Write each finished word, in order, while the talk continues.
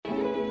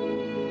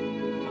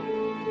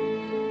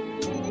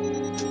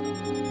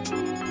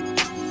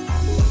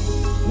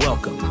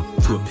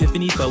Welcome to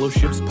Epiphany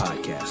Fellowship's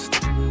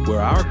podcast,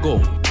 where our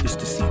goal is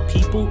to see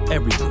people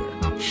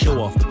everywhere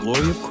show off the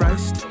glory of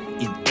Christ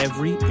in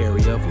every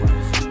area of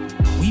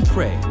life. We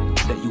pray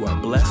that you are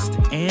blessed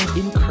and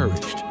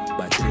encouraged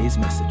by today's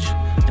message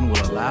and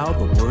will allow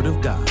the Word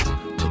of God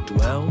to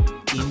dwell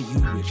in you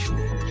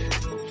richly.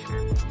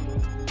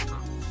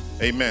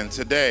 Amen.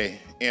 Today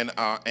in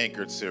our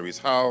Anchored series,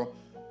 How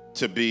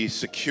to Be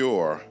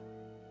Secure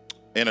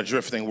in a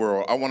Drifting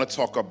World, I want to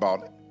talk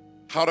about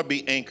how to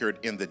be anchored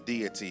in the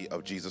deity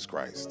of Jesus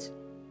Christ.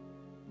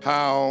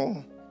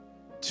 How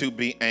to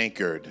be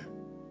anchored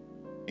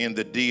in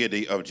the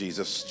deity of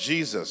Jesus.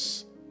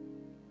 Jesus,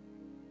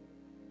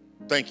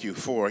 thank you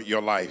for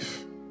your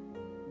life.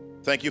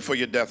 Thank you for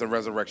your death and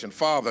resurrection.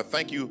 Father,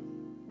 thank you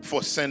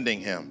for sending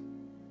him.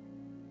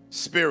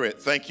 Spirit,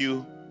 thank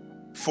you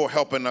for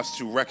helping us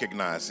to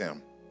recognize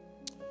him.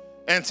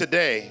 And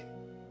today,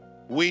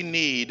 we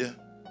need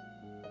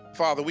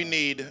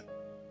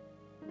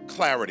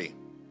clarity.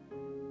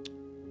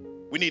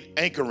 We need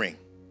anchoring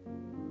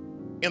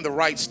in the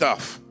right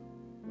stuff.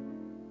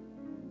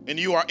 And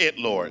you are it,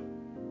 Lord.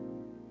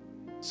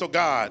 So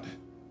God,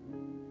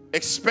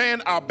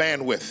 expand our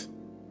bandwidth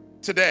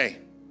today.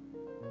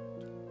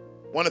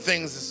 One of the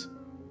things,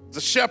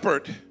 the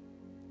shepherd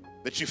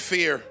that you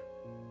fear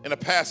in a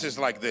passage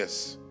like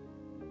this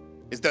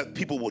is that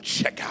people will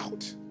check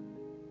out.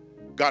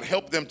 God,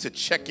 help them to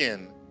check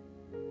in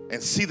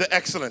and see the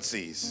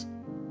excellencies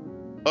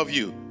of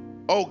you.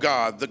 Oh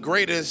God, the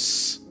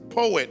greatest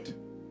poet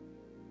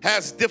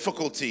has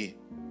difficulty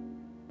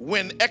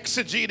when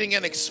exegeting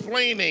and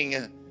explaining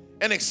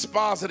and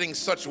expositing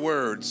such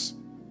words.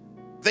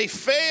 They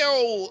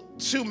fail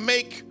to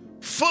make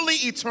fully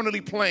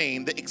eternally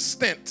plain the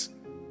extent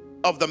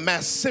of the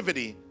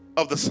massivity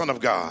of the Son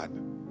of God.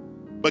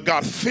 But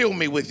God, fill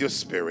me with your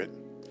Spirit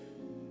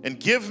and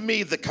give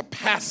me the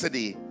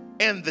capacity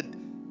and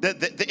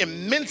the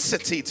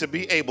immensity to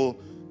be able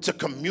to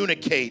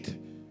communicate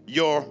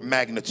your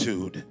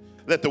magnitude.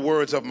 Let the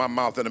words of my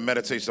mouth and the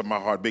meditation of my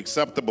heart be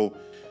acceptable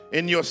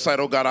in your sight,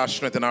 oh God, our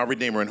strength and our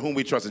Redeemer, in whom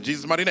we trust. In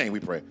Jesus' mighty name we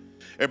pray.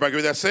 Everybody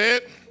agree that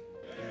said?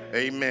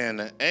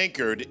 Amen.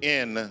 Anchored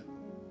in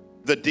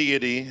the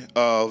deity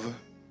of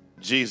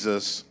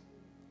Jesus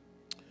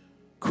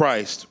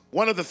Christ.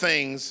 One of the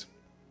things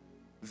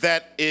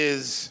that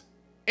is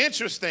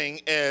interesting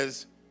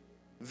is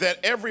that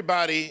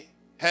everybody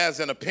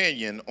has an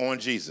opinion on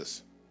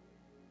Jesus.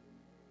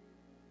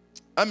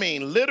 I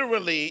mean,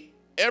 literally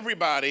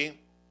everybody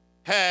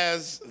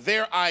has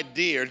their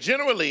idea.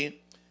 Generally,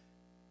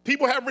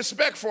 people have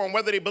respect for him,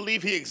 whether they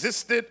believe he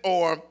existed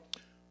or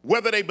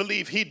whether they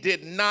believe he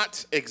did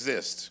not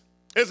exist.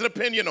 There's an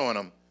opinion on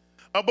him.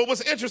 But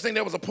what's interesting,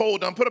 there was a poll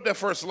done. Put up that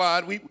first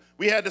slide.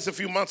 We had this a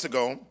few months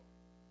ago.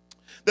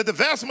 That the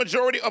vast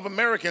majority of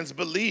Americans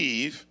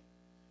believe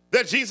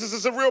that Jesus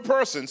is a real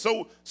person.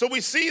 So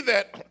we see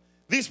that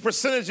these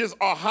percentages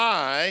are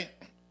high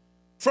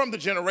from the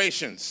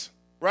generations,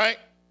 right?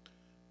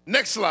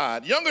 Next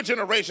slide. Younger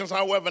generations,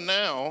 however,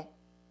 now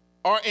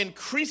are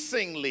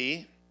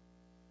increasingly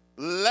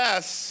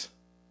less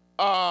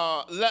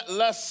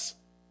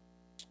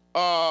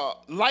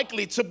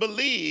likely to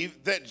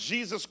believe that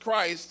Jesus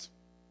Christ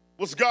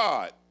was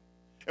God.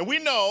 And we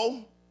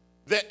know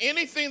that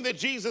anything that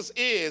Jesus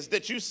is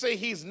that you say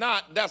he's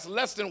not, that's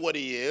less than what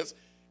he is,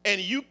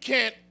 and you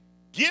can't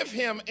give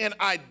him an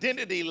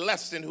identity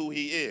less than who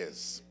he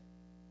is.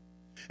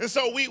 And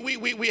so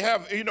we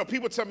have,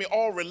 people tell me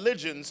all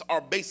religions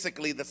are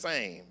basically the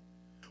same.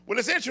 Well,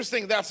 it's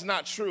interesting that's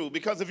not true,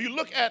 because if you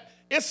look at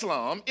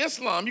Islam,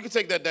 you can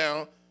take that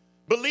down,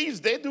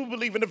 they do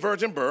believe in the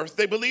virgin birth.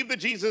 They believe that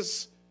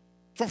Jesus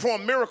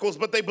performed miracles,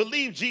 but they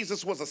believe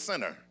Jesus was a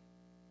sinner.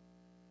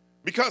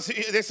 Because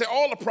they say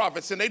all the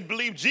prophets, and they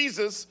believe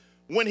Jesus,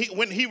 when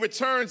he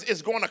returns,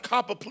 is going to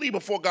cop a plea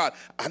before God.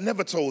 I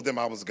never told them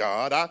I was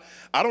God.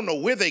 I don't know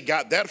where they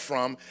got that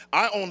from.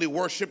 I only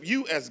worship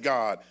you as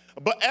God.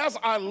 But as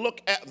I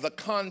look at the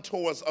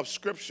contours of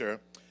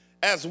Scripture,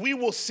 as we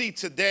will see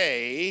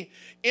today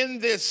in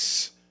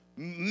this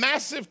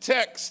massive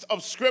text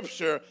of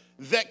Scripture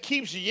that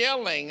keeps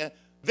yelling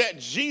that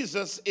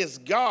Jesus is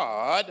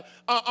God,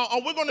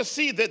 we're going to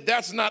see that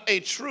that's not a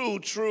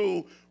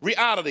true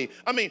reality.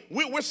 I mean,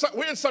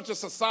 we're in such a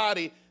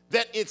society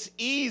that it's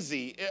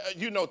easy,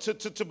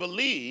 to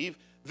believe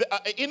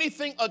that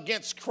anything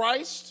against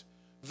Christ,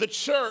 the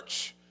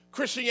church,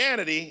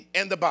 Christianity,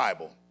 and the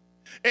Bible.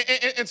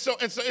 And so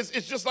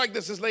it's just like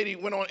this. This lady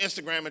went on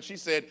Instagram and she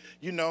said,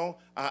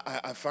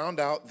 I found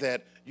out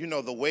that,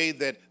 the way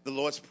that the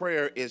Lord's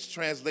Prayer is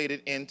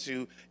translated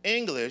into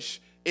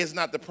English is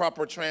not the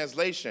proper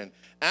translation.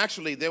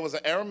 Actually, there was an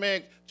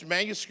Aramaic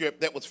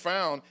manuscript that was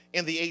found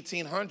in the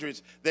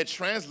 1800s that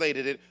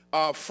translated it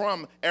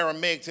from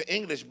Aramaic to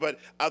English, but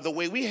the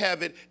way we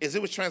have it is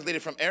it was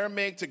translated from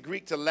Aramaic to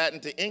Greek to Latin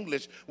to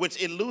English,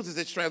 which it loses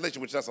its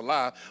translation, which that's a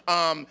lie.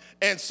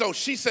 And so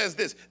she says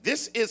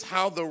this is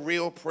how the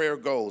real prayer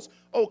goes.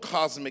 Oh,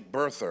 cosmic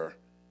birther.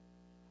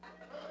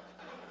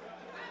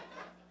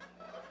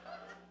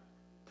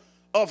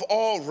 of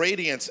all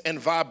radiance and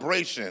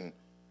vibration.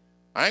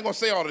 I ain't gonna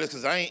say all of this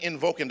because I ain't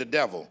invoking the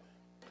devil.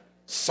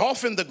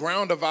 Soften the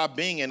ground of our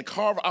being and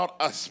carve out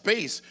a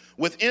space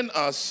within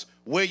us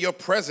where your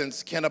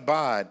presence can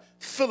abide.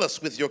 Fill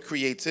us with your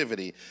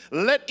creativity.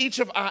 Let each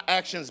of our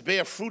actions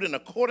bear fruit in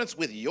accordance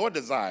with your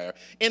desire.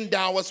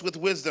 Endow us with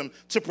wisdom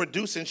to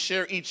produce and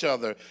share each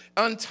other.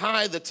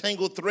 Untie the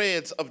tangled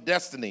threads of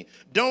destiny.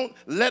 Don't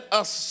let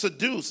us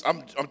seduce.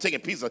 I'm taking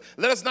pizza.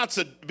 Let us not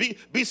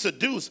be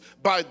seduced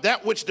by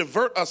that which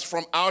divert us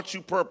from our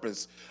true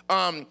purpose.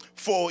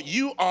 For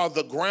you are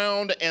the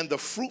ground and the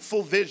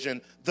fruitful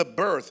vision, the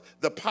birth,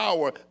 the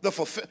power, the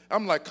fulfill.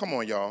 I'm like, come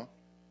on, y'all.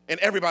 And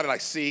everybody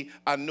like, see,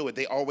 I knew it.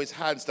 They always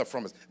hide stuff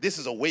from us. This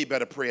is a way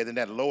better prayer than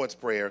that Lord's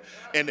Prayer.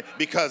 And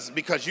because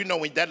you know,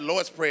 when that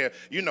Lord's Prayer,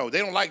 you know, they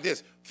don't like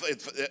this.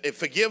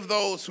 Forgive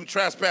those who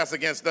trespass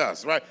against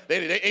us, right?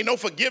 They ain't no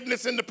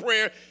forgiveness in the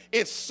prayer.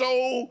 It's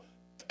so,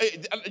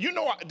 you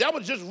know, that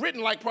was just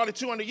written like probably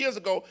 200 years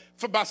ago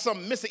by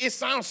some mystic. It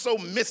sounds so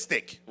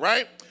mystic,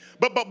 right?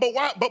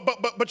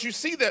 But you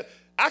see that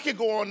I could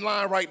go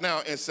online right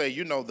now and say,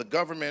 you know, the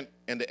government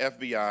and the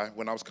FBI,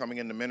 when I was coming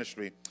into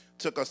ministry,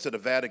 took us to the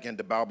Vatican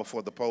to bow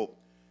before the Pope.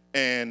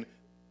 And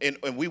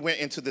we went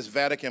into this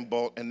Vatican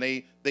vault, and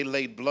they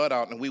laid blood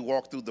out, and we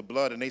walked through the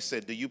blood, and they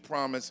said, do you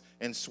promise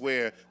and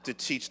swear to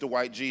teach the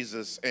white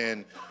Jesus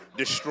and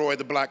destroy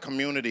the black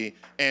community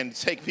and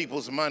take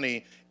people's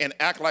money and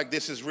act like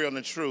this is real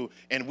and true?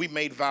 And we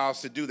made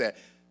vows to do that.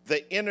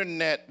 The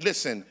internet,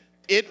 listen,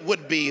 it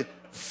would be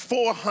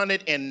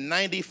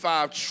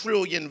 495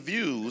 trillion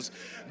views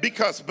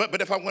because,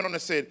 but if I went on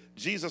and said,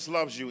 Jesus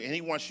loves you and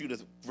he wants you to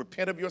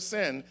repent of your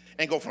sin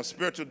and go from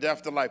spiritual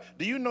death to life.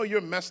 Do you know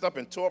you're messed up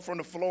and tore from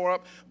the floor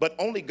up? But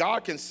only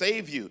God can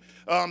save you.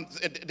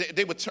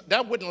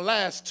 That wouldn't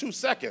last 2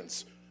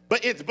 seconds.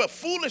 But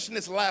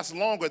foolishness lasts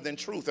longer than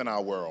truth in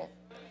our world.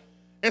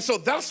 And so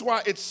that's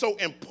why it's so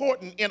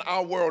important in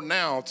our world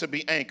now to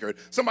be anchored.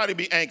 Somebody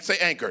be anchored, say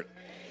anchored.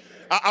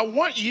 I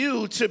want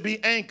you to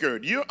be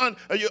anchored.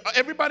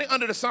 Everybody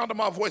under the sound of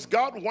my voice,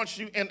 God wants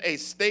you in a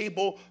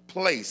stable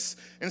place.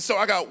 And so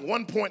I got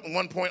 1 point and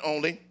 1 point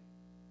only.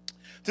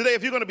 Today,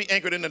 if you're going to be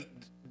anchored in the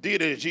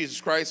deity of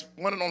Jesus Christ,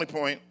 one and only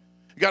point,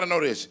 you got to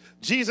know this.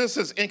 Jesus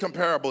is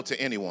incomparable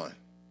to anyone.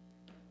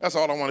 That's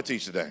all I want to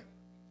teach today.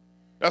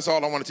 That's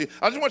all I want to teach.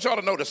 I just want y'all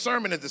to know the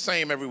sermon is the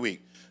same every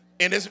week.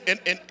 And this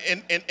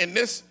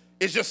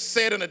is just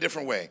said in a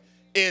different way.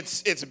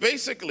 It's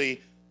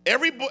basically...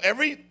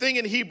 Everything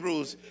in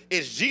Hebrews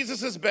is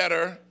Jesus is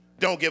better,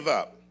 don't give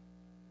up.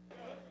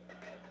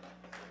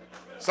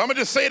 So I'm going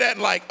to just say that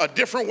in like a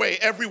different way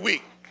every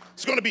week.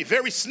 It's going to be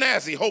very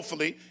snazzy,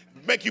 hopefully,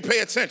 make you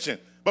pay attention.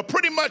 But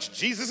pretty much,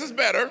 Jesus is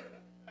better,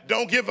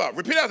 don't give up.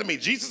 Repeat after me.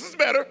 Jesus is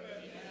better,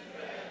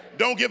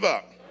 don't give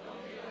up.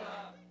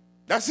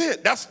 That's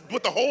it. That's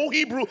what the whole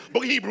book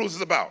of Hebrews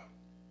is about.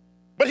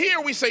 But here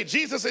we say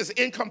Jesus is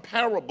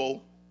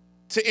incomparable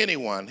to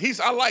anyone.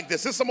 I like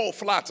this. This is some old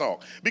fly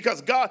talk because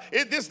God.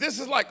 This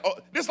is like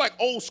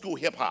old school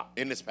hip hop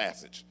in this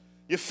passage.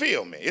 You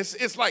feel me?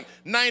 It's like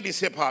 90s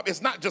hip hop.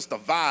 It's not just a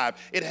vibe.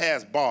 It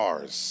has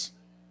bars.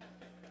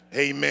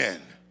 Amen.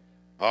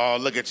 Oh,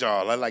 look at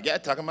y'all. I'm like, yeah,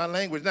 talking my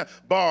language now.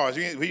 Bars.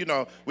 You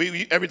know,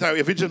 we every time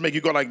if it just make you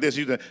go like this,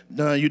 you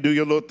do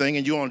your little thing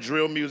and you on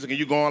drill music and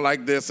you going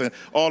like this and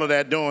all of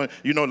that doing,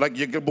 you know, like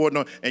your good boy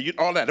doing and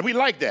all that. We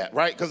like that,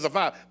 right? Because of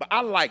vibe. But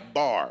I like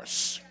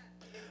bars.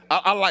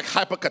 I like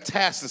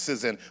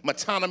hypercatastasis and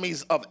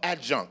metonymies of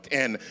adjunct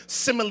and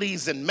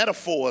similes and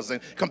metaphors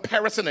and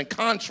comparison and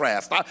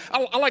contrast.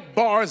 I like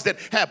bars that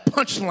have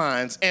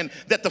punchlines and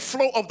that the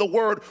flow of the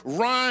word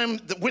rhyme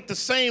with the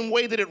same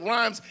way that it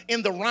rhymes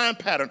in the rhyme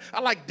pattern.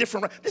 I like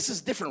different. This is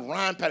different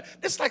rhyme pattern.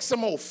 This is like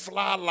some old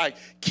fly like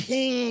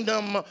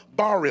kingdom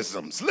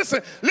barisms.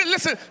 Listen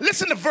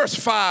to verse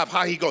 5,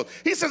 how he goes.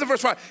 He says in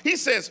verse 5, he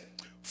says,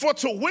 for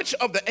to which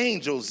of the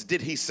angels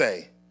did he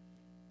say,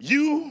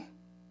 you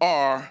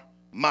are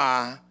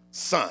my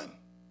son?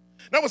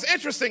 Now, what's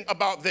interesting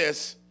about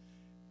this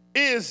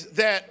is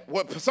that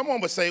what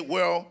someone would say,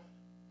 well,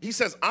 he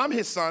says, I'm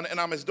his son and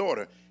I'm his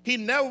daughter. He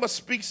never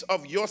speaks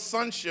of your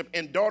sonship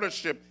and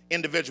daughtership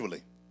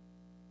individually.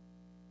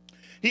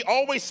 He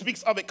always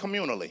speaks of it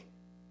communally.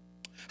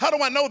 How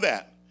do I know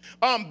that?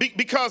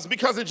 Because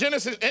in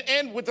Genesis,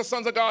 and with the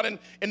sons of God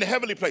in the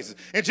heavenly places.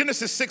 In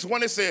Genesis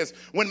 6:1, it says,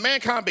 when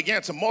mankind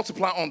began to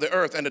multiply on the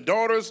earth and the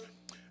daughters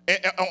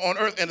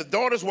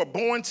were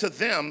born to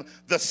them,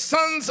 the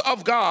sons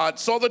of God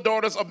saw the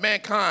daughters of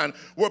mankind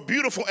were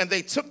beautiful, and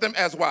they took them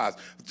as wives.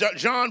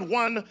 John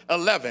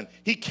 1:11,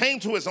 he came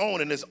to his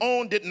own, and his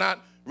own did not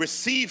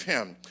receive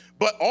him.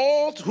 But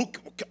all who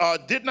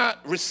did not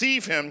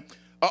receive him,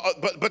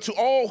 but to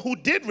all who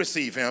did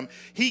receive him,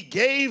 he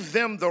gave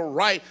them the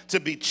right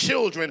to be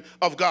children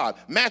of God.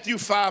 Matthew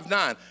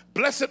 5:9,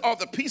 blessed are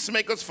the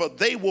peacemakers, for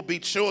they will be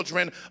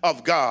children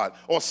of God,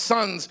 or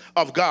sons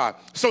of God.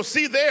 So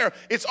see there,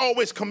 it's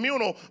always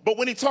communal, but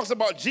when he talks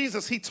about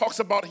Jesus, he talks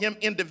about him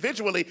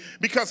individually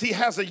because he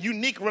has a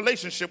unique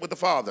relationship with the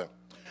Father.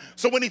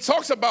 So when he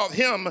talks about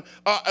him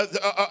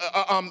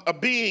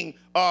being,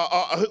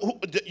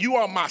 you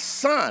are my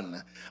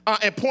son,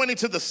 and pointing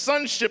to the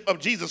sonship of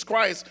Jesus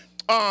Christ,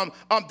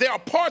 there are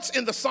parts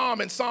in the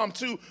psalm, in Psalm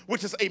 2,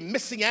 which is a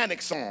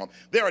messianic psalm.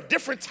 There are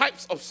different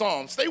types of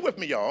psalms. Stay with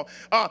me, y'all.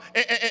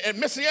 And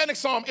messianic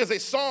psalm is a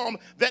psalm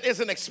that is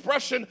an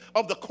expression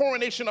of the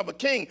coronation of a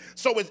king.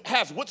 So it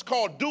has what's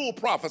called dual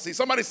prophecy.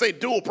 Somebody say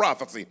dual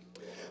prophecy.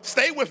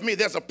 Stay with me.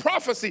 There's a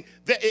prophecy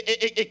that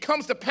it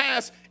comes to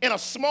pass in a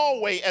small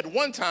way at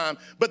one time,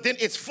 but then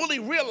it's fully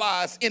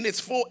realized in its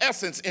full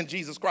essence in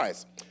Jesus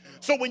Christ.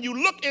 So when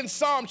you look in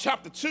Psalm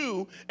chapter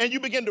 2 and you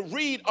begin to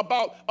read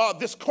about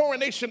this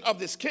coronation of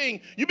this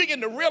king, you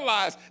begin to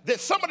realize that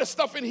some of the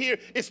stuff in here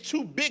is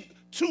too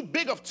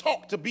big of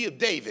talk to be of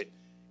David.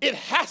 It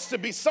has to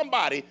be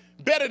somebody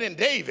better than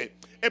David.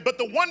 But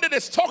the one that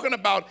it's talking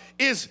about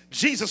is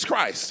Jesus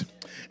Christ.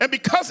 And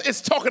because it's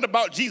talking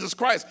about Jesus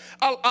Christ,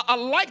 I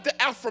like the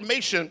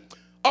affirmation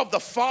of the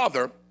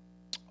Father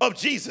of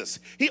Jesus.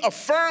 He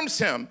affirms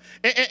him,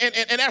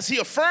 and as he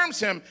affirms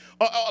him,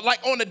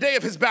 like on the day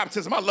of his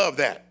baptism, I love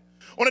that.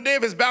 On the day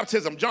of his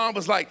baptism, John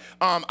was like,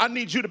 I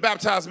need you to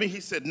baptize me. He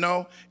said,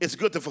 no, it's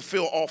good to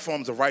fulfill all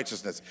forms of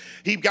righteousness.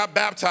 He got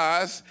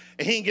baptized,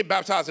 and he didn't get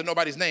baptized in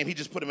nobody's name. He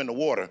just put him in the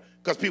water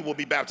because people will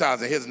be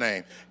baptized in his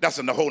name. That's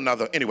in a whole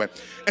nother, anyway.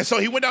 And so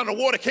he went down in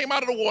the water, came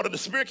out of the water, the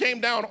Spirit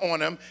came down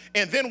on him,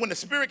 and then when the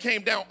Spirit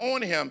came down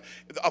on him,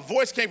 a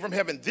voice came from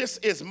heaven, this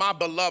is my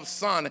beloved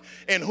Son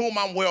in whom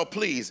I'm well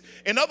pleased.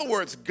 In other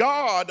words,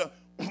 God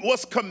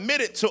was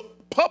committed to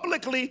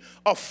publicly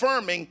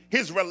affirming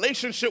his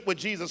relationship with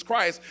Jesus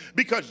Christ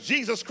because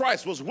Jesus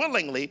Christ was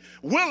willing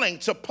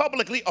to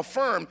publicly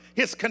affirm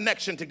his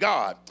connection to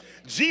God.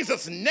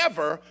 Jesus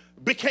never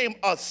became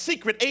a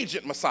secret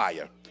agent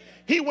Messiah.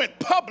 He went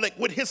public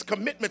with his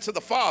commitment to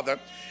the Father,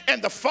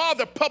 and the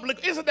Father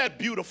public, isn't that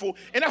beautiful?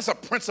 And that's a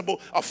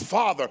principle, a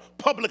father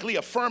publicly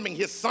affirming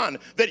his son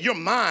that you're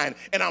mine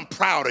and I'm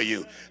proud of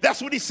you.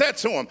 That's what he said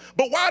to him.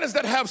 But why does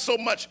that have so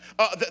much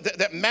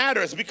that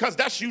matters? Because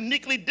that's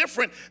uniquely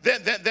different than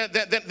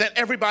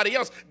everybody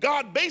else.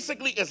 God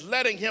basically is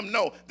letting him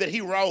know that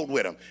he rode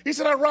with him. He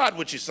said, I ride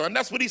with you, son.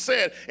 That's what he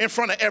said in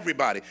front of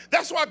everybody.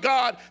 That's why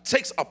God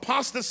takes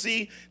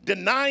apostasy,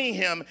 denying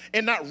him,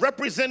 and not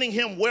representing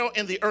him well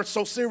in the earth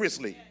so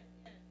seriously.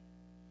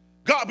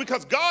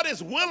 Because God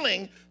is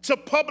willing to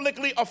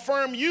publicly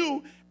affirm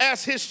you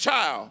as his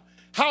child.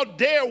 How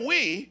dare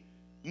we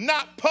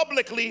not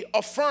publicly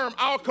affirm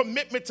our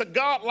commitment to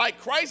God like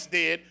Christ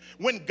did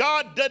when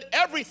God did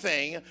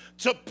everything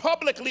to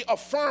publicly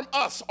affirm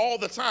us all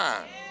the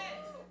time?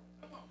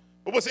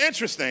 But what's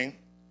interesting,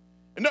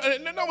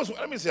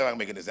 let me see if I can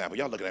make an example.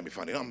 Y'all looking at me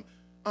funny.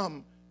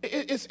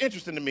 It's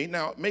interesting to me.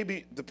 Now,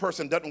 maybe the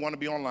person doesn't want to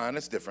be online.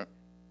 That's different.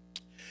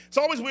 It's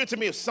always weird to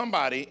me if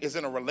somebody is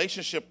in a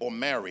relationship or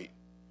married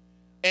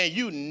and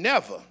you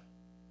never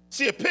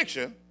see a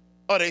picture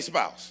of their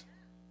spouse.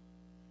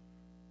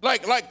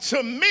 Like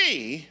to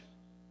me,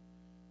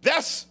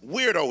 that's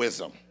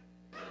weirdoism.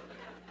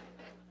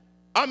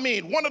 I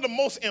mean, one of the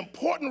most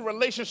important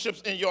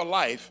relationships in your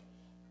life,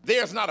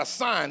 there's not a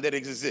sign that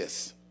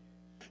exists.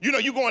 You know,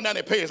 you going down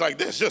their page like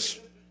this, just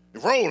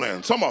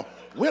rolling. Some of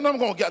when I'm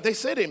going to get, they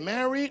say they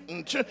married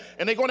and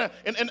they're going to,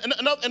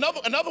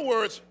 in other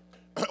words,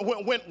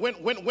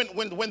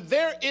 when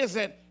there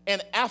isn't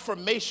an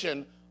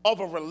affirmation of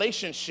a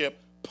relationship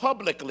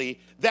publicly,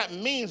 that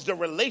means the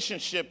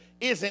relationship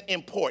isn't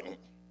important.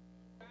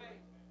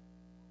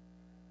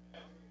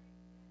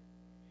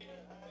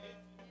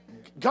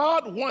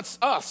 God wants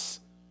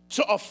us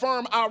to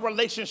affirm our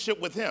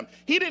relationship with him.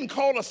 He didn't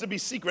call us to be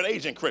secret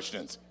agent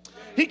Christians.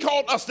 He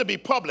called us to be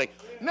public.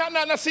 Now,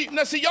 see,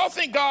 y'all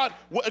think God,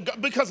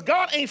 because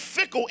God ain't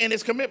fickle in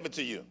his commitment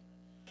to you.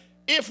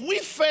 If we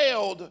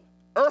failed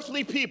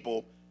earthly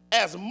people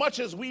as much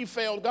as we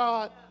failed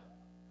God,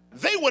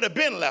 they would have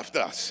been left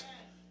us.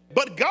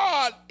 But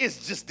God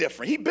is just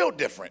different. He built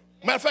different.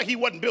 Matter of fact, he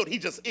wasn't built. He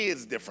just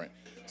is different.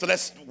 So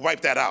let's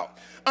wipe that out.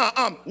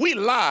 We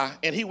lie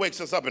and he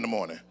wakes us up in the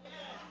morning.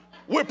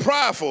 We're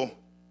prideful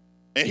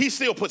and he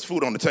still puts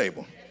food on the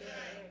table.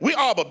 We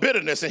harbor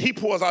bitterness and he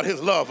pours out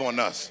his love on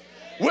us.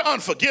 We're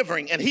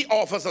unforgiving and he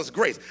offers us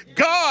grace.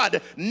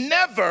 God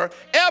never,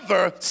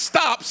 ever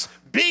stops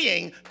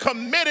being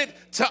committed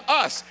to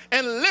us.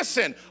 And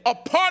listen, a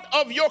part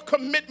of your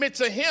commitment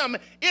to him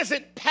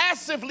isn't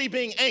passively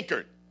being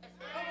anchored.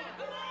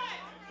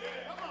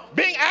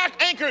 Being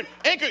anchored,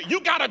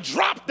 you gotta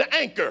drop the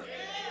anchor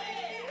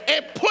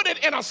and put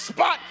it in a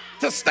spot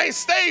to stay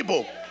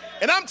stable.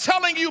 And I'm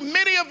telling you,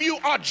 many of you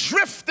are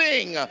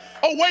drifting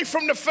away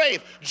from the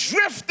faith,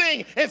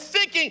 drifting and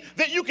thinking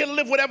that you can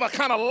live whatever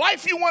kind of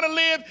life you want to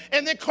live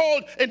and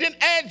then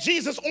add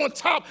Jesus on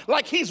top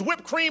like he's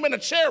whipped cream and a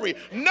cherry.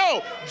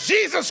 No,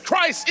 Jesus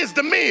Christ is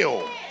the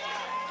meal.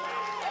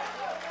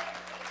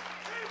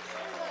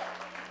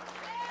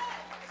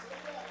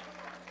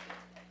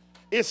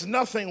 It's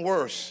nothing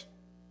worse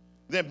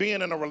than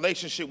being in a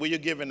relationship where you're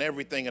giving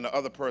everything and the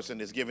other person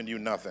is giving you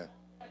nothing.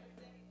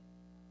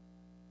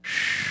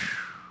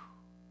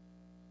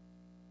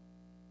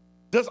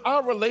 Does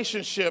our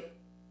relationship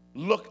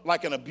look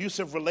like an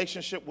abusive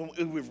relationship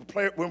when we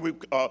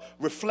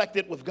reflect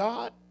it with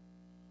God?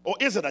 Or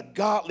is it a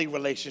godly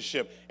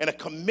relationship and a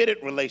committed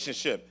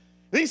relationship?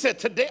 He said,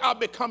 today I'll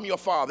become your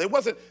father.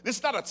 This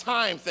is not a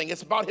time thing.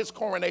 It's about his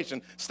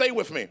coronation. Stay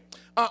with me.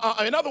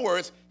 In other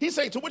words, he's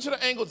saying, to which of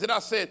the angels did I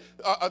say,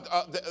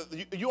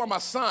 you are my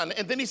son?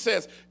 And then he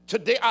says,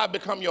 today I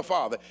become your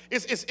father.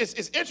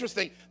 It's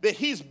interesting that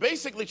he's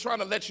basically trying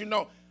to let you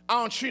know, I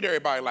don't treat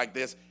everybody like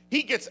this.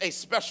 He gets a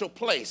special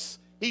place.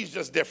 He's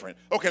just different.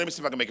 Okay, let me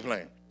see if I can make it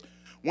plain.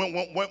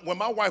 When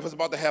my wife was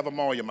about to have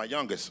Amalia, my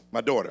youngest, my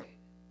daughter,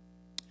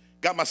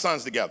 got my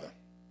sons together,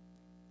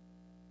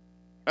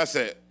 I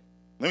said,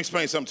 let me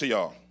explain something to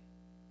y'all.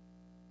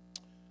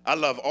 I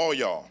love all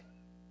y'all,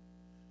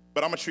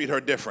 but I'm going to treat her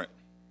different.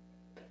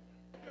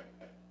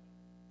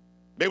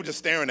 They were just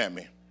staring at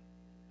me.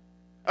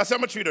 I said,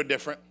 I'm going to treat her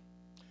different.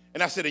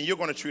 And I said, and you're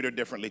going to treat her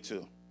differently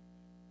too.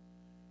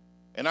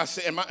 And I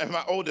said, and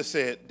my oldest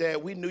said,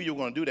 Dad, we knew you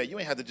were going to do that. You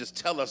ain't had to just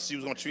tell us you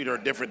was going to treat her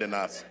different than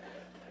us,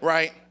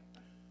 right?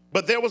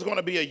 But there was going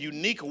to be a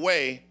unique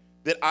way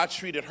that I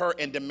treated her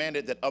and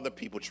demanded that other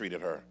people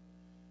treated her.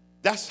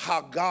 That's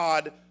how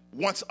God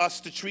wants us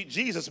to treat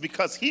Jesus,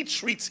 because he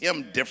treats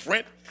him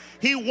different.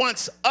 He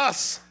wants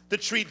us to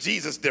treat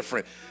Jesus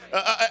different.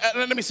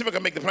 Let me see if I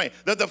can make the plain.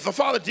 The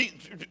Father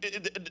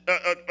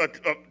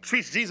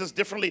treats Jesus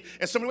differently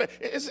in so many ways.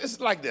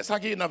 It's like this. I'll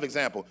give you another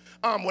example.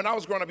 When I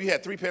was growing up, you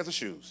had 3 pairs of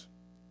shoes.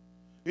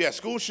 You had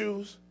school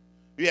shoes,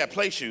 you had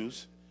play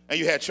shoes, and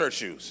you had church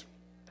shoes.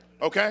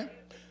 Okay?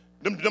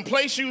 Them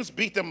play shoes,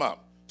 beat them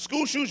up.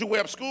 School shoes, you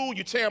wear up school,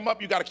 you tear them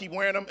up, you got to keep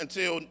wearing them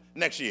until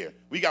next year.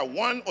 We got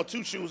 1 or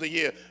 2 shoes a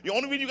year. The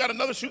only reason you got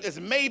another shoe is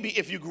maybe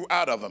if you grew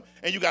out of them,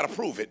 and you got to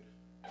prove it.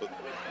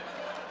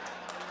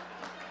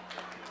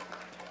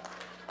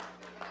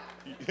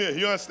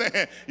 You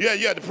understand? Yeah,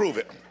 you had to prove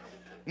it.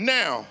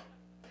 Now,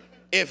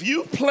 if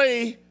you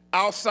play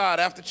outside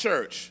after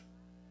church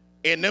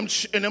in them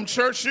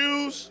church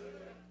shoes,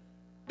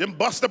 them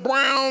Buster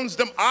Browns,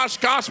 them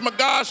Oshkosh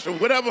Magosh, or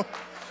whatever,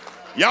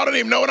 y'all don't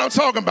even know what I'm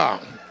talking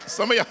about.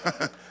 Some of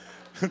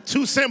y'all,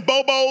 2 cent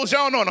Bobos,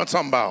 y'all know what I'm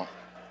talking about.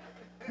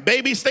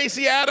 Baby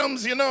Stacey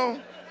Adams, you know.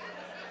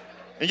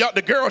 And y'all,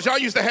 the girls, y'all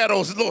used to have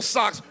those little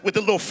socks with the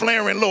little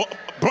flaring little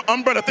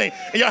umbrella thing.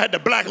 And y'all had the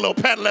black little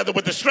patent leather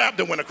with the strap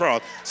that went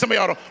across. Some of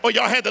y'all don't. Or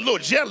y'all had the little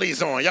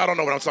jellies on. Y'all don't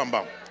know what I'm talking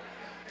about.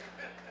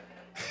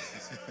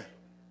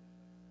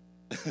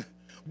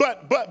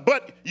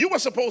 But you were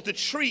supposed to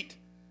treat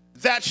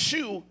that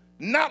shoe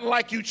not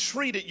like you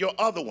treated your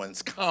other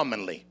ones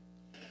commonly.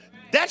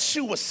 That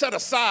shoe was set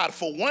aside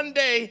for one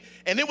day,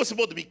 and it was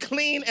supposed to be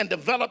clean and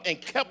developed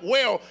and kept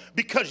well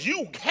because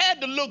you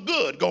had to look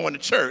good going to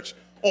church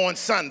on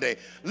Sunday.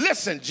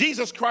 Listen,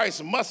 Jesus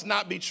Christ must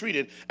not be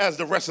treated as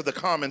the rest of the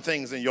common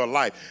things in your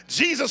life.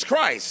 Jesus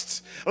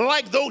Christ,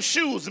 like those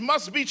shoes,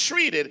 must be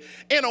treated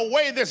in a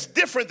way that's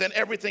different than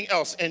everything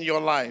else in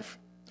your life.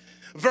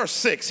 Verse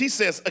 6, he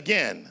says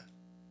again,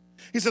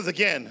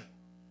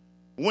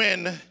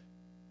 when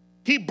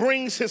he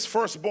brings his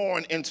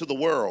firstborn into the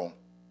world,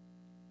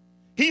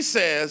 he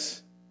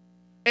says,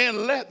 and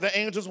let the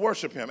angels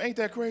worship him. Ain't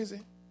that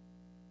crazy?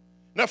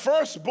 Now,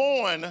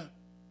 firstborn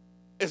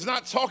is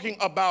not talking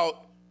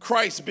about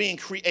Christ being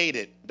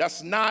created.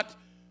 That's not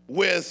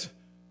what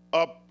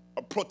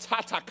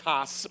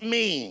prototakos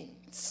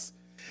means.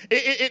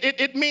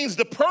 It means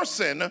the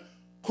person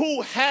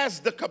who has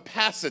the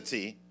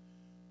capacity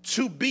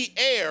to be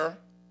heir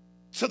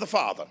to the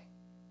Father.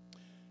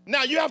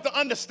 Now, you have to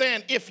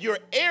understand, if you're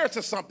heir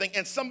to something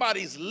and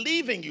somebody's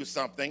leaving you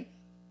something,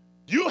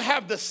 you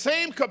have the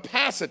same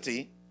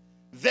capacity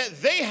that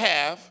they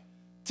have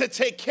to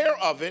take care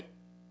of it.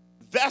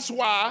 That's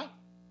why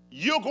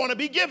you're going to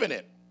be given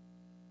it.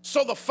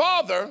 So the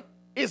Father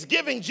is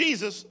giving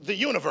Jesus the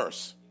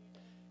universe.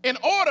 In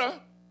order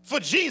for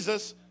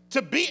Jesus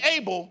to be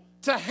able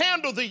to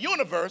handle the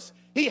universe,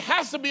 he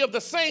has to be of the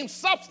same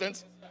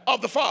substance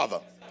of the Father.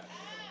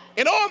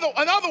 In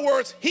other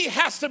words, he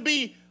has to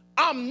be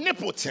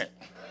omnipotent.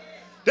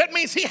 That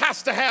means he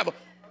has to have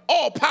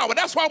all power.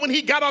 That's why when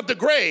he got out the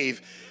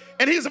grave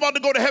and he's about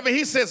to go to heaven,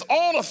 he says,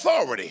 all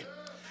authority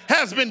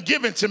has been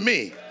given to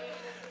me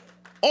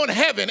on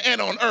heaven and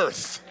on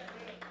earth.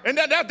 And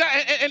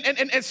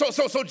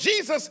so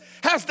Jesus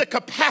has the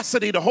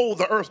capacity to hold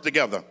the earth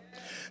together.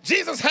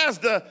 Jesus has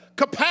the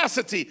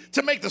capacity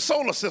to make the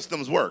solar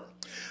systems work.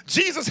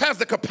 Jesus has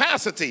the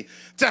capacity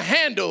to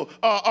handle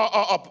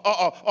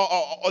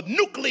a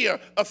nuclear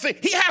thing.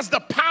 He has the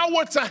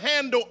power to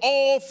handle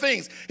all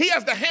things. He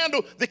has the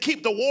handle to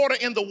keep the water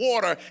in the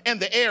water and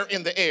the air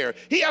in the air.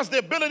 He has the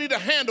ability to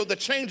handle the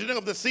changing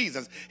of the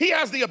seasons. He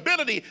has the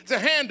ability to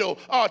handle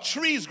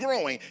trees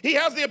growing. He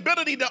has the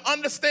ability to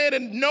understand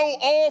and know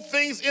all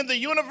things in the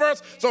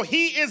universe. So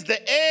he is the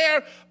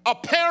heir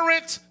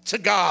apparent to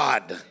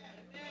God.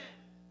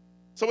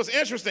 So what's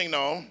interesting,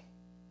 though,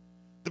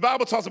 the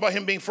Bible talks about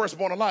him being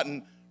firstborn a lot.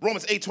 In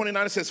Romans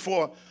 8:29, it says,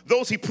 for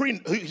those he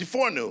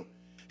foreknew,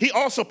 he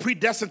also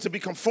predestined to be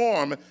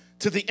conformed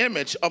to the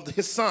image of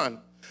his son,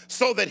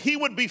 so that he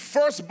would be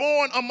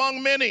firstborn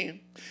among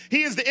many.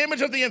 He is the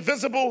image of the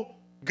invisible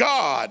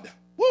God.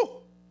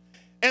 Woo!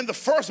 And the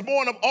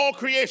firstborn of all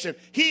creation.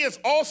 He is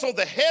also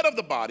the head of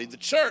the body, the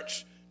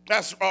church.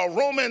 That's that's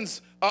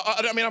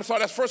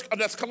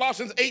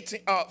Colossians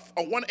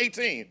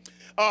 1:18.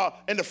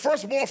 And the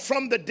firstborn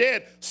from the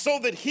dead, so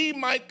that he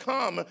might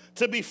come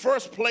to be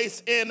first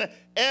place in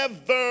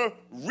everything.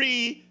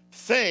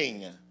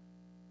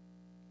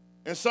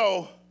 And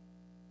so,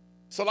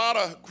 it's a lot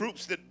of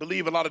groups that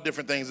believe a lot of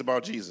different things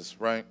about Jesus,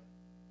 right?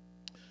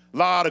 A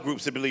lot of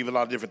groups that believe a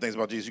lot of different things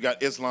about Jesus. You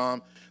got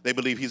Islam, they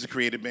believe he's a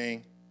created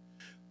being.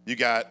 You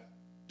got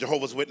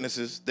Jehovah's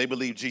Witnesses, they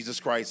believe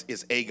Jesus Christ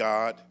is a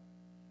God.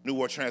 New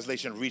World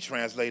Translation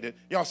retranslated.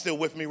 Y'all still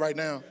with me right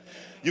now?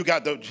 You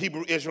got the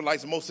Hebrew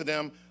Israelites, most of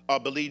them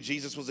believe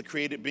Jesus was a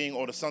created being,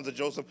 or the sons of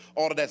Joseph.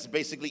 All of that's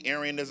basically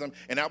Arianism,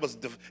 and that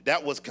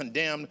was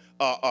condemned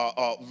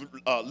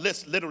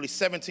literally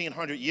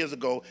 1,700 years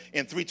ago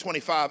in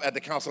 325 at the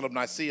Council of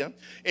Nicaea.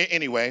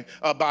 Anyway,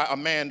 by a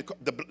man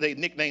they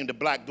nicknamed the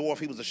Black Dwarf.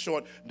 He was a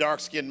short,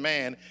 dark-skinned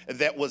man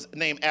that was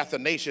named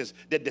Athanasius,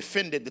 that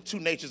defended the two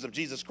natures of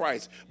Jesus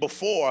Christ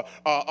before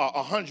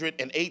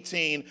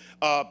 118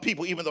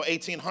 people. Even though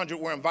 1,800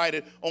 were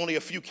invited, only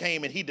a few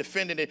came, and he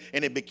defended it,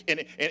 and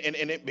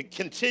it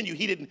continued.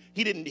 He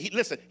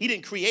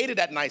didn't create it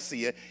at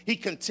Nicaea. He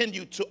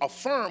continued to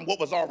affirm what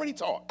was already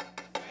taught.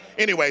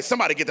 Anyway,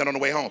 somebody get that on the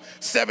way home.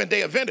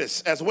 Seventh-day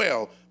Adventists as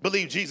well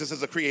believe Jesus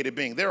is a created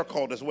being. They're a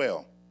cult as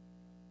well.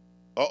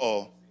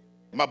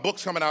 My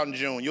book's coming out in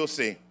June. You'll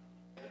see.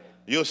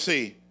 You'll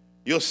see.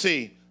 You'll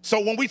see. So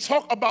when we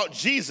talk about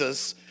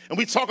Jesus and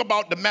we talk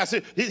about the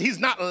massive, he's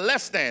not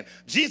less than.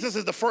 Jesus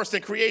is the first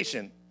in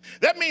creation.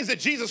 That means that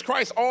Jesus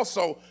Christ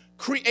also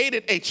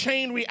created a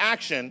chain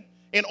reaction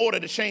in order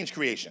to change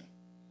creation.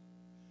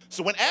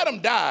 So when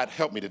Adam died,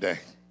 help me today.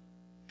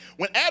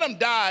 When Adam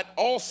died,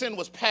 all sin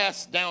was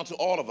passed down to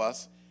all of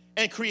us,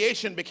 and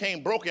creation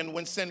became broken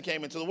when sin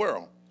came into the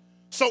world.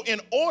 So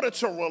in order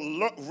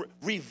to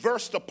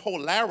reverse the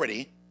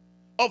polarity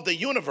of the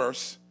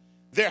universe,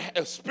 there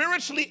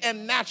spiritually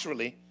and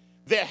naturally,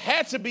 there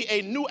had to be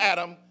a new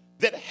Adam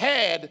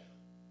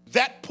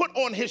that put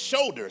on his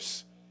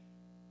shoulders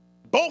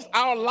both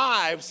our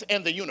lives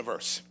and the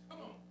universe.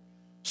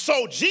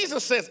 So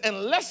Jesus says,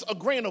 unless a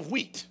grain of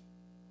wheat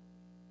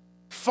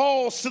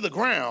falls to the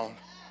ground,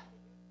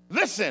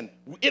 listen,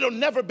 it'll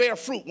never bear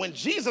fruit. When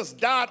Jesus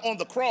died on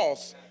the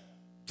cross,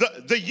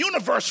 the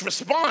universe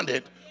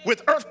responded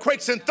with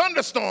earthquakes and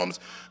thunderstorms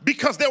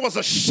because there was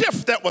a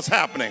shift that was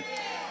happening.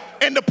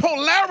 And the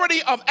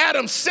polarity of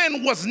Adam's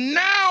sin was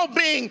now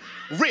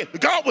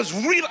God was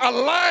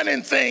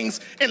realigning things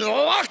and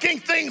locking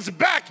things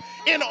back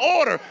in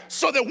order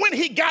so that when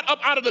he got up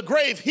out of the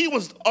grave, he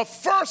was a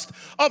first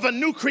of a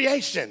new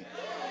creation.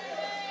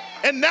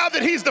 And now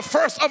that he's the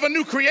first of a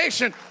new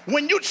creation,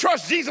 when you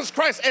trust Jesus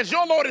Christ as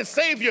your Lord and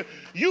Savior,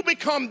 you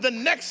become the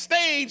next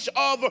stage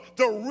of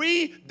the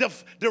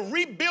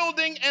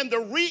rebuilding and the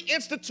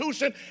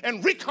reinstitution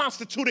and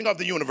reconstituting of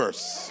the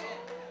universe.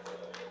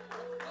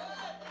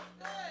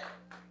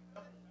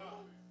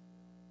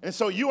 And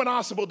so you and I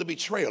are supposed to be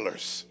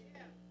trailers.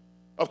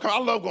 Of course, I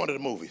love going to the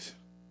movies.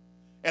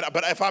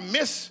 But if I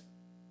miss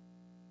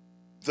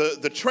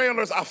the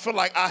trailers, I feel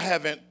like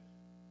I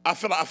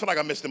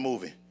missed the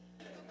movie.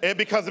 And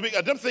because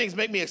them things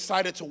make me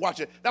excited to watch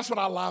it. That's what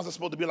our lives are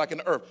supposed to be like in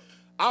the earth.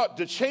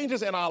 The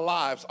changes in our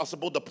lives are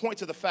supposed to point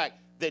to the fact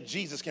that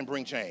Jesus can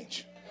bring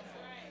change.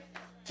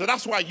 So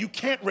that's why you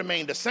can't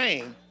remain the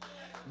same,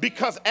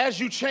 because as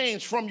you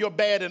change from your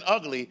bad and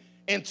ugly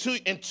into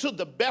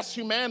the best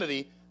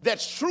humanity,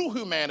 that's true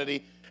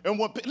humanity. And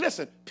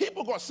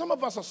some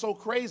of us are so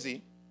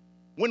crazy.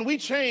 When we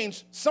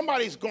change,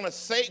 somebody's going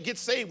to get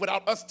saved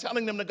without us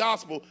telling them the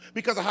gospel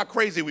because of how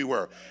crazy we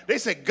were. They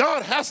say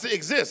God has to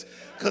exist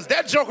because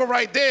that joker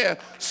right there,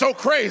 so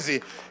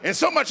crazy and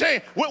so much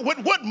ain't.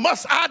 What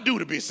must I do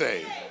to be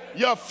saved?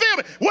 You feel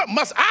me? What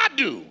must I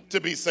do to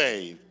be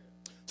saved?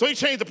 So he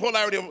changed the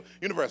polarity of the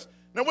universe.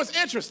 Now, what's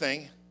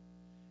interesting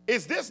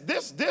is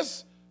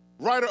this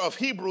writer of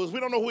Hebrews, we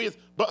don't know who he is,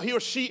 but he or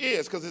she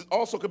is, because it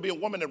also could be a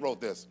woman that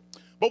wrote this.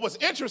 But what's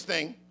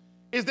interesting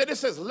is that it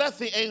says, let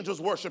the angels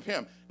worship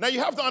him. Now you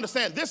have to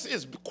understand, this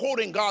is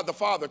quoting God the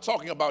Father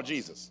talking about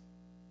Jesus.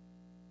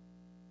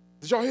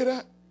 Did y'all hear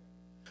that?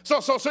 So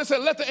it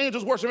said, let the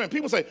angels worship him.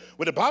 People say,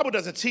 well, the Bible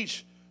doesn't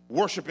teach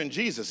worshiping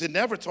Jesus. It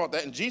never taught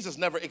that, and Jesus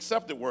never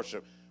accepted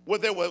worship. Well,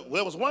 there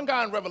was one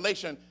guy in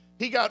Revelation,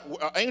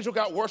 angel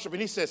got worship,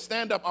 and he said,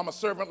 stand up, I'm a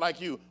servant like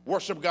you.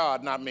 Worship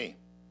God, not me.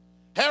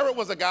 Herod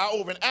was a guy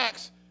over in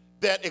Acts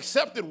that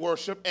accepted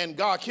worship, and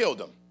God killed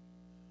him.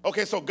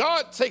 Okay, so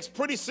God takes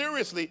pretty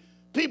seriously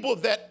people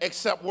that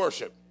accept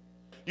worship.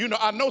 You know,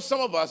 I know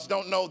some of us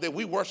don't know that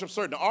we worship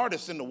certain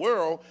artists in the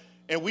world,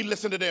 and we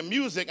listen to their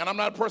music, and I'm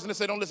not a person that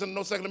say don't listen to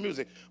no secular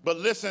music, but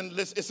listen,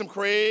 it's some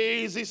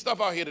crazy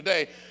stuff out here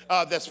today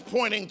that's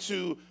pointing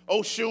to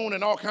Oshun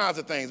and all kinds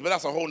of things, but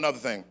that's a whole nother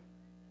thing.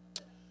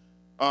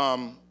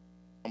 I'm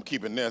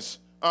keeping this.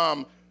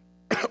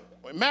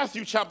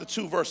 Matthew chapter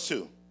 2, verse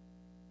 2.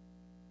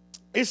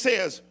 It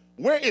says,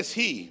 where is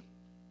he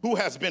who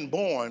has been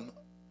born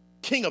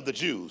King of the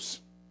Jews?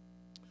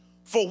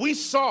 For we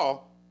saw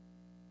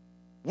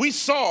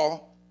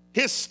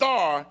his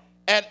star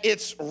at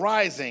its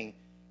rising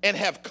and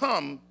have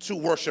come to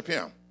worship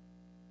him.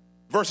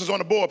 Verses on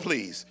the board,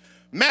 please.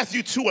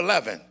 Matthew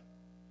 2:11.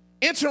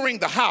 Entering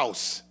the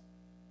house,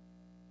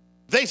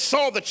 they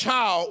saw the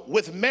child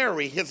with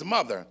Mary, his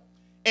mother,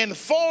 and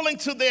falling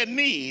to their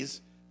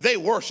knees, they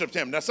worshiped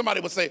him. Now, somebody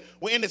would say,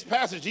 well, in this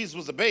passage, Jesus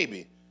was a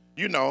baby,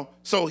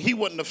 so he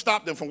wouldn't have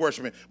stopped them from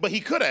worshiping, but he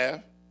could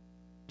have.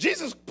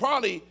 Jesus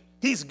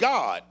he's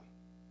God.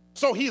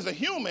 So he's a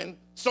human,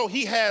 so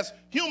he has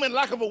human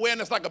lack of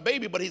awareness like a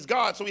baby, but he's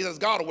God, so he has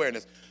God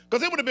awareness.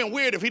 Because it would have been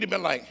weird if he'd have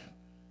been like,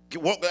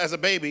 as a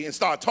baby and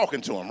start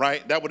talking to him,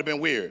 right? That would have been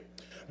weird.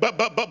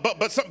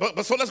 But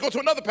so let's go to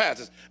another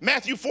passage.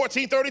 Matthew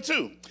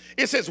 14:32.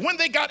 It says, when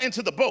they got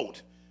into the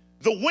boat,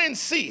 the wind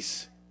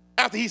ceased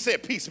after he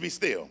said, peace be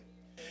still.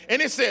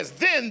 And it says,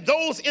 then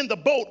those in the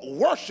boat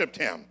worshiped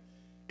him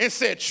and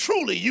said,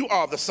 truly you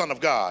are the Son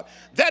of God.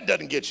 That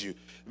doesn't get you.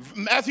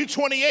 Matthew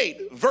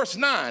 28, verse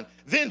 9.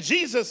 Then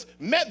Jesus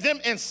met them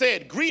and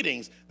said,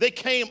 greetings. They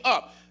came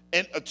up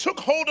and took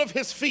hold of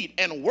his feet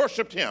and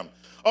worshiped him.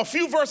 A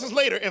few verses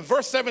later, in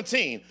verse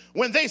 17,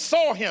 when they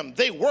saw him,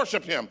 they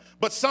worshiped him,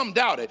 but some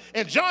doubted.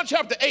 In John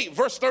chapter 8,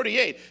 verse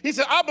 38, he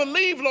said, I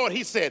believe, Lord,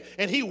 he said,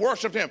 and he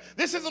worshiped him.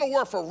 This isn't a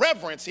word for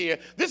reverence here.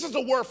 This is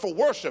a word for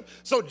worship.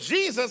 So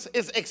Jesus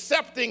is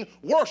accepting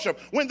worship.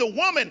 When the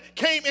woman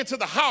came into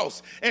the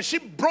house and she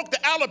broke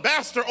the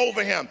alabaster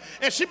over him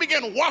and she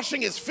began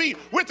washing his feet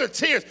with her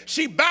tears,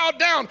 she bowed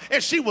down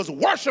and she was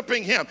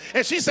worshiping him.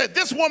 And she said,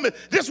 this woman,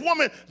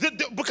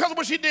 because of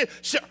what she did,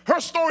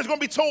 her story is going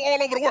to be told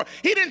all over the world.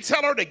 He didn't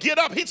tell her to get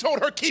up. He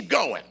told her keep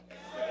going.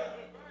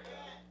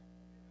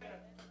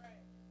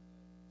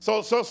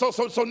 So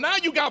now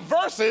you got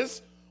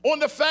verses on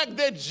the fact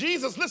that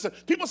Jesus, listen,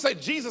 people say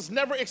Jesus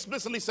never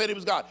explicitly said he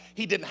was God.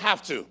 He didn't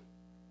have to.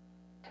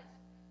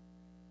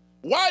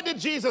 Why did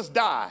Jesus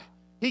die?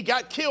 He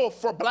got killed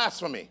for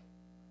blasphemy.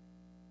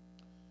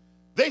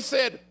 They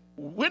said,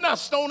 we're not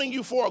stoning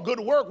you for a good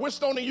work. We're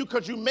stoning you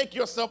because you make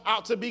yourself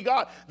out to be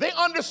God. They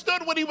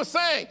understood what he was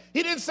saying.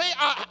 He didn't say,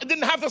 I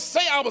didn't have to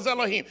say I was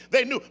Elohim.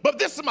 They knew. But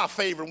this is my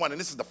favorite one, and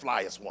this is the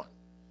flyest one.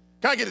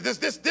 Can I get it?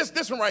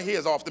 This one right here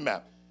is off the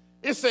map.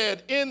 It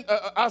said in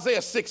Isaiah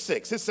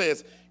 6:6, it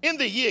says, in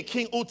the year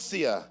King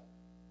Uzziah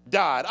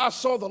died, I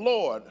saw the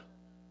Lord,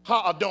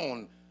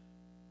 Ha-Adon,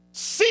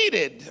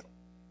 seated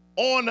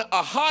on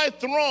a high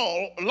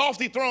throne,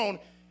 lofty throne,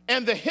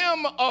 and the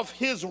hem of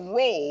his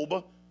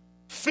robe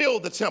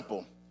filled the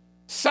temple.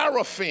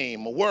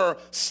 Seraphim were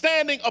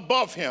standing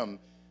above him.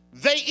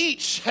 They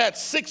each had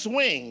 6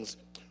 wings.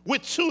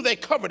 With 2 they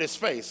covered his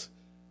face,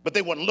 but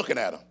they weren't looking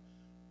at him.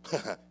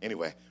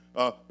 Anyway,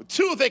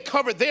 2 they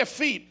covered their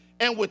feet,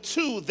 and with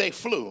 2 they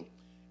flew,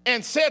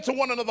 and said to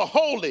one another,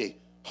 holy,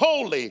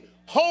 holy,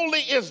 holy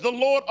is the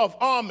Lord of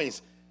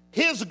armies.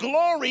 His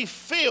glory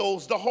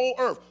fills the whole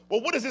earth.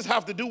 Well, what does this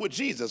have to do with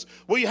Jesus?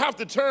 Well, you have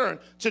to turn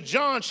to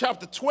John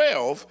chapter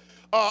 12,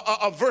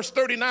 verse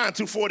 39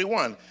 to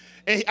 41.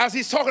 And as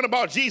he's talking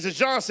about Jesus,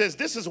 John says,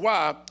 this is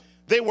why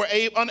they were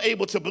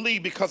unable to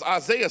believe, because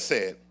Isaiah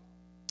said,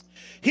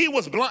 he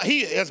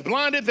has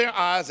blinded their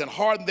eyes and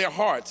hardened their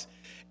hearts,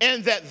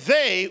 and that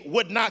they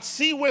would not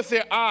see with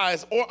their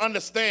eyes or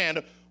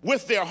understand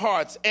with their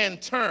hearts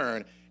and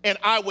turn, and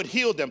I would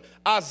heal them.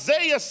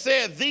 Isaiah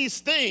said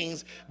these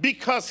things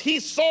because he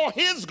saw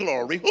his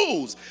glory,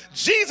 whose?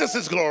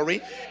 Jesus'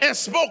 glory, and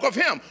spoke of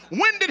him.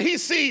 When did he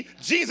see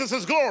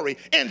Jesus' glory?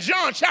 In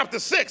John chapter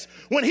 6,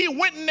 when he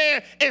went in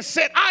there and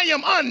said, I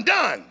am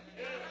undone.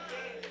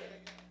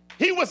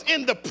 He was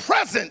in the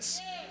presence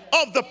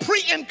of the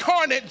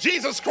pre-incarnate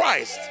Jesus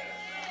Christ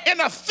in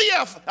a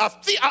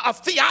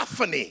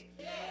theophany,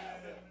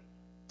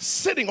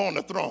 sitting on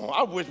the throne.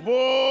 I wish,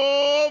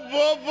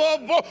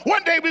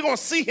 one day we're going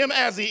to see him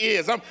as he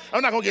is. I'm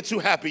not going to get too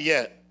happy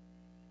yet.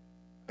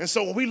 And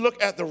so when we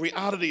look at the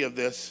reality of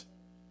this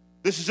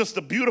is just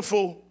a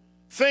beautiful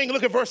thing.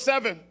 Look at verse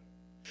 7.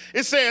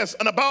 It says,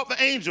 and about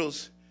the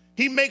angels,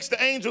 he makes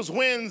the angels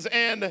winds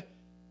and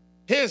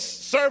his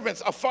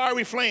servants a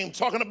fiery flame,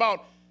 talking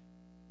about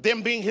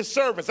them being his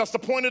servants. That's the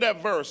point of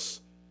that verse.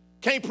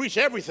 Can't preach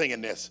everything in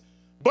this.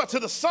 But to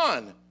the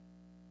Son,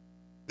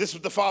 this is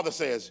what the Father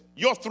says,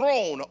 your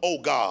throne,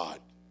 O God.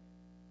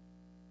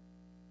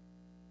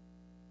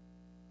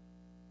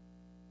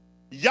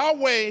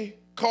 Yahweh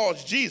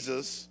calls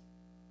Jesus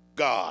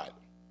God.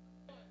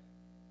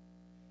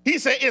 He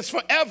said it's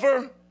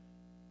forever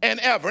and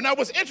ever. Now,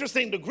 what's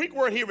interesting, the Greek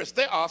word here is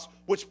theos,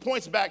 which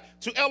points back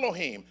to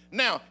Elohim.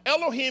 Now,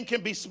 Elohim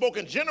can be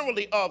spoken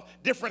generally of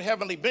different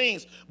heavenly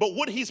beings, but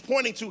what he's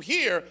pointing to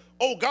here,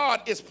 oh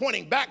God, is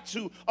pointing back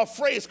to a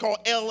phrase called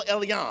El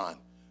Elyon,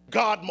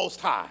 God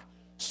Most High.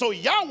 So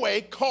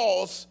Yahweh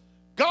calls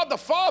God the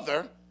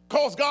Father,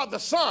 calls God the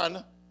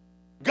Son,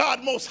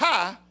 God Most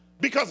High,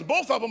 because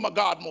both of them are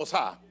God Most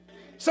High.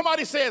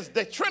 Somebody says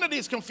the Trinity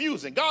is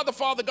confusing. God the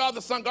Father, God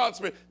the Son, God the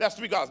Spirit, that's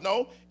 3 gods.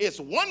 No, it's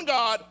one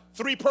God,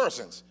 3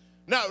 persons.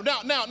 Now,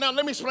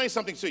 let me explain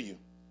something to you.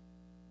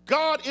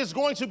 God is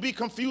going to be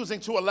confusing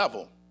to a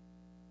level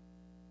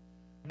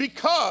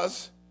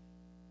because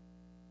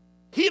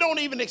he don't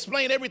even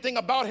explain everything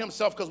about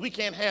himself because we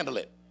can't handle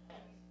it.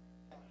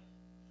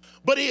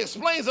 But he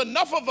explains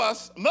enough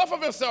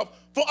of himself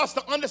for us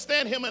to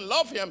understand him and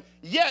love him,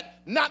 yet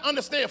not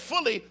understand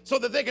fully so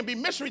that there can be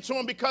mystery to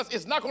him, because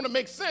it's not going to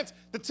make sense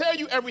to tell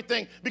you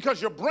everything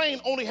because your brain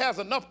only has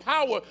enough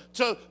power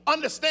to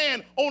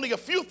understand only a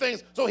few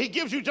things, so he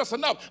gives you just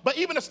enough. But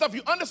even the stuff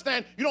you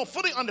understand, you don't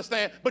fully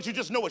understand, but you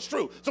just know it's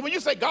true. So when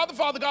you say God the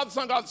Father, God the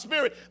Son, God the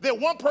Spirit, they're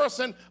one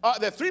person,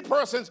 they're three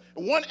persons,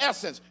 one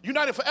essence,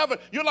 united forever.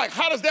 You're like,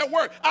 how does that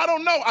work? I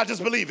don't know, I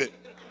just believe it.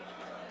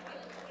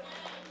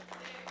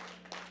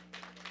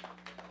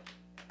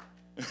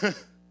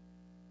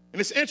 And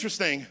it's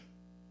interesting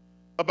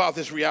about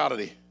this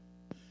reality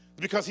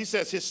because he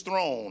says his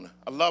throne,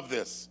 I love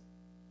this.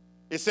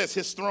 It says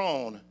his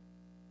throne,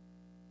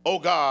 oh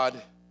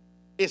God,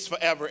 is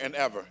forever and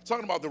ever.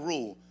 Talking about the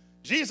rule.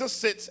 Jesus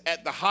sits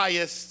at the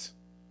highest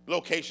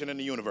location in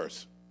the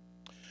universe.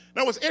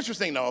 Now what's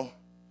interesting though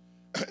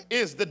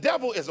is the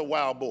devil is a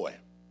wild boy,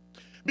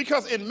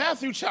 because in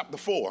Matthew chapter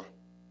 4,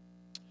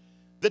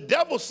 the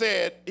devil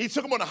said, he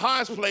took him on the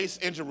highest place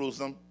in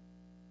Jerusalem,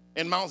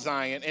 in Mount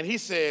Zion, and he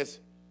says,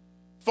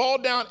 fall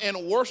down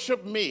and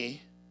worship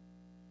me,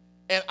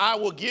 and I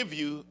will give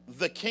you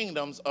the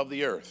kingdoms of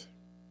the earth.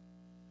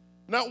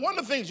 Now, one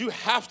of the things you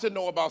have to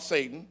know about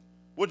Satan,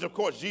 which of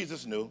course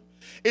Jesus knew,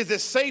 is that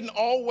Satan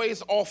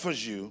always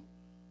offers you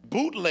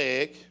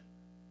bootleg,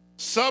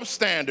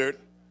 substandard,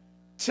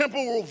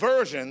 temporal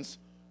versions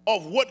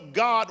of what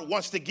God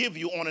wants to give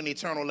you on an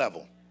eternal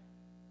level.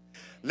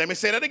 Let me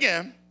say that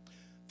again.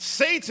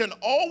 Satan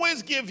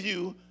always gives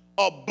you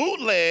a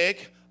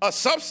bootleg, a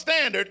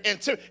substandard,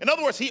 in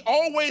other words, he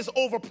always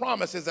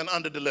overpromises and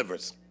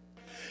underdelivers.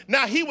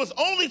 Now, he was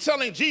only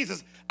telling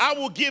Jesus, I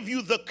will give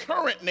you the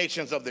current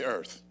nations of the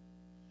earth.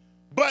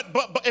 But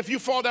if you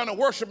fall down and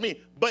worship me.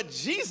 But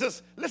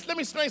Jesus, let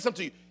me explain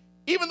something to you.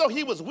 Even though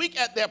he was weak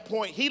at that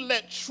point, he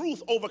let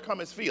truth overcome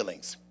his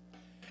feelings.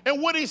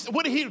 And this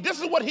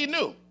is what he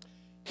knew.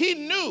 He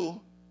knew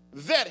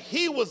that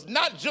he was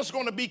not just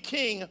going to be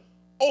king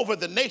over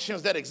the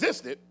nations that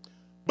existed,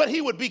 but he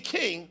would be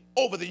king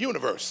over the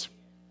universe.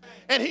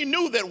 And he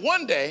knew that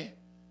one day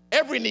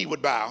every knee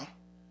would bow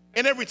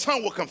and every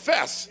tongue will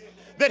confess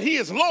that he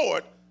is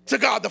Lord to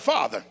God the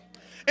Father.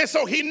 And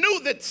so he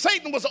knew that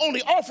Satan was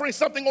only offering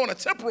something on a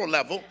temporal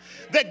level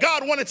that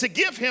God wanted to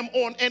give him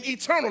on an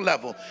eternal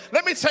level.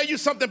 Let me tell you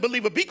something,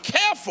 believer. Be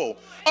careful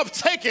of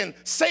taking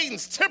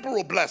Satan's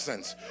temporal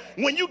blessings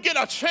when you get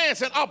a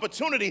chance and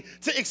opportunity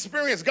to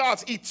experience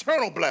God's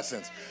eternal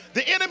blessings.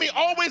 The enemy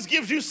always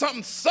gives you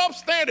something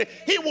substandard.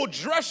 He will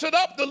dress it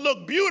up to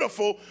look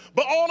beautiful,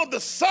 but all of a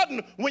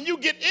sudden, when you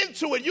get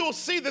into it, you'll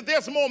see that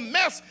there's more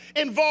mess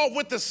involved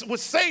with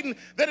Satan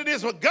than it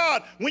is with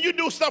God. When you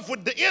do stuff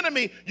with the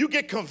enemy, you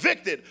get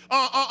convicted.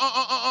 But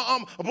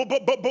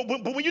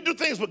when you do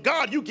things with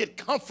God, you get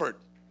comfort.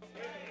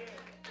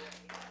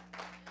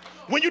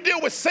 When you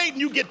deal with Satan,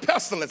 you get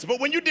pestilence. But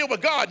when you deal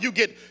with God, you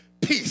get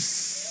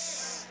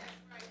peace.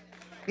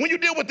 When you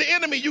deal with the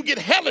enemy, you get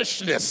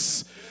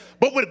hellishness.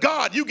 But with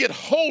God, you get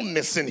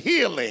wholeness and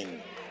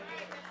healing.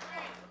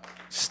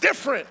 It's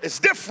different. It's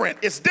different.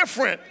 It's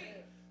different.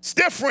 It's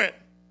different.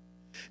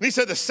 And he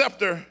said the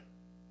scepter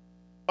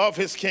of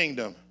his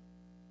kingdom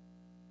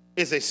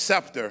is a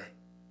scepter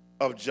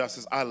of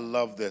justice. I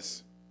love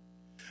this.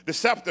 The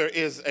scepter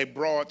is a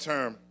broad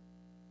term.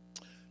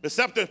 The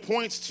scepter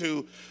points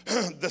to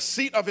the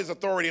seat of his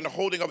authority and the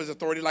holding of his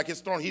authority, like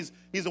his throne. He's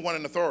the one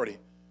in authority.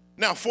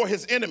 Now, for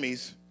his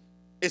enemies,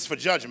 it's for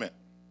judgment.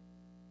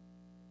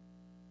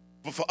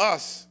 But for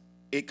us,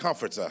 it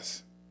comforts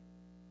us.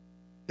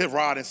 His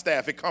rod and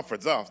staff, it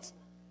comforts us.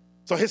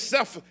 So his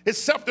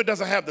scepter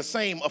doesn't have the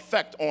same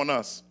effect on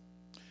us.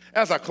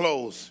 As I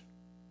close,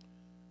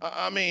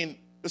 the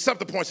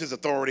scepter points to his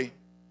authority,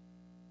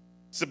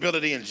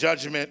 stability and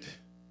judgment,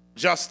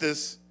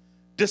 justice,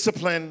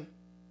 discipline,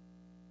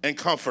 and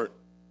comfort.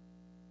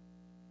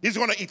 He's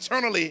going to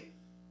eternally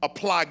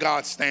apply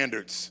God's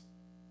standards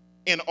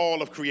in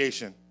all of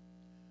creation.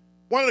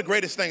 One of the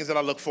greatest things that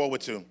I look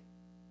forward to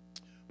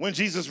when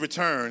Jesus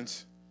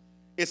returns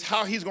is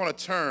how he's going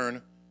to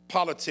turn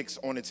politics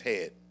on its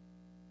head.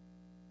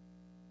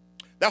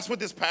 That's what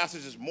this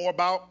passage is more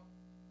about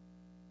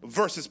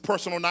versus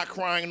personal not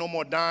crying, no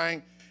more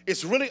dying.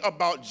 It's really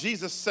about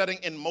Jesus setting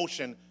in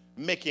motion,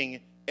 making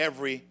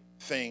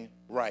everything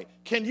right.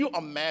 Can you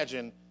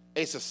imagine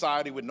a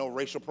society with no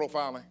racial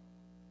profiling?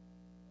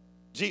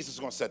 Jesus is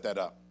going to set that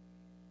up.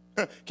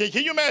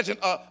 Can you imagine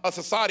a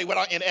society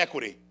without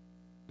inequity?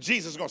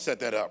 Jesus is going to set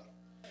that up.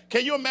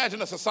 Can you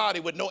imagine a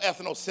society with no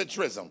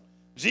ethnocentrism?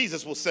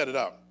 Jesus will set it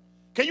up.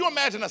 Can you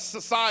imagine a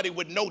society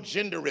with no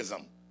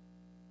genderism?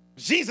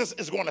 Jesus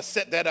is going to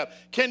set that up.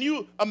 Can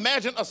you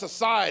imagine a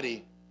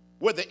society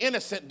where the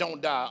innocent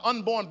don't die,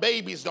 unborn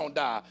babies don't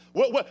die?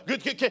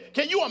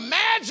 Can you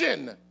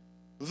imagine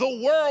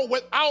the world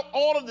without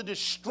all of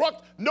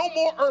the no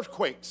more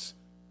earthquakes,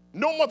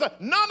 No more.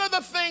 None of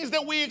the things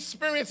that we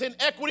experience in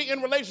equity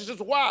in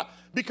relationships. Why?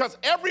 Because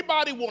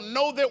everybody will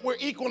know that we're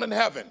equal in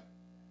heaven.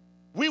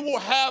 We will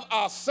have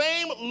our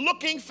same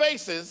looking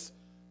faces,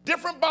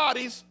 different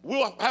bodies.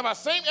 We'll have our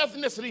same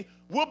ethnicity.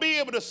 We'll be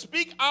able to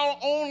speak our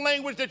own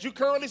language that you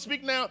currently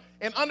speak now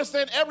and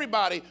understand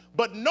everybody.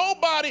 But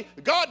nobody,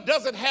 God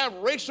doesn't have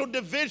racial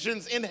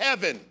divisions in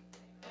heaven.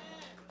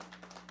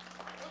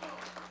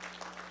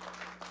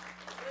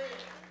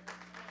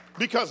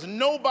 Because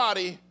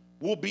nobody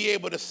will be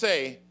able to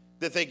say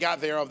that they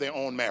got there of their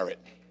own merit.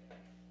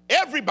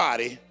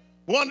 Everybody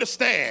will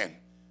understand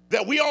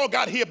that we all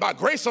got here by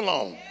grace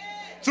alone,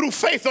 through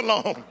faith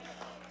alone,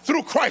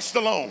 through Christ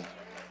alone.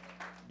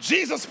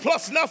 Jesus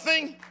plus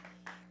nothing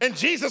and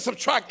Jesus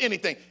subtract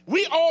anything.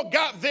 We all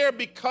got there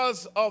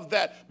because of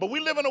that. But we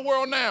live in a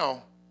world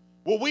now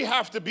where we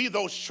have to be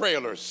those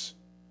trailers,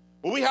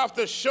 where we have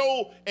to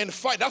show and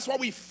fight. That's why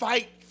we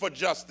fight for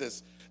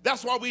justice.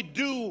 That's why we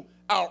do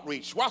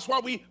outreach. That's why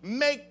we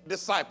make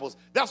disciples.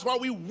 That's why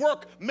we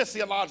work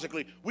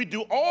missiologically. We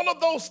do all of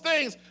those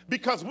things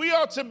because we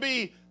are to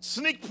be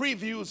sneak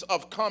previews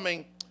of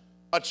coming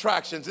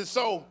attractions. And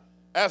so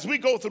as we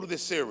go through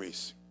this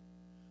series,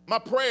 my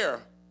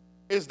prayer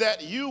is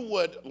that you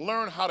would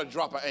learn how to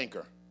drop an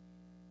anchor.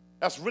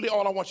 That's really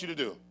all I want you to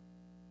do.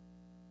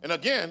 And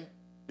again,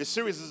 this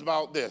series is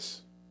about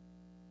this.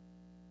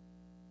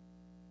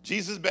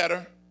 Jesus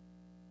better.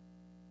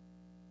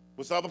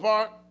 What's the other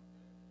part?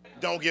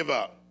 Don't give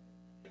up.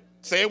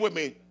 Say it with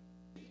me.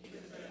 Jesus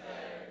is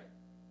better.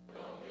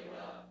 Don't give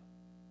up.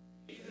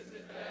 Jesus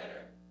is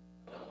better.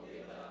 Don't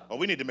give up. Oh,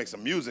 we need to make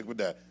some music with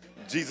that.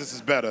 Jesus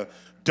is better.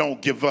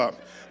 Don't give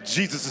up.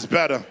 Jesus is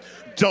better.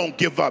 Don't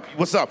give up.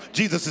 What's up?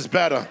 Jesus is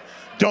better.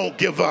 Don't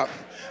give up.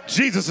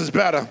 Jesus is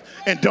better.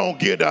 And don't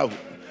get up.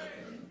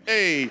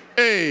 Hey,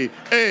 hey,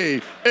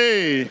 hey,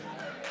 hey.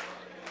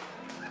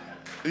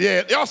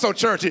 Yeah, y'all so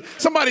churchy.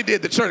 Somebody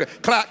did the church.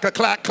 Clap,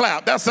 clap,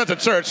 clap. That's such a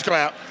church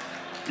clap.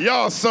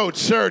 Y'all so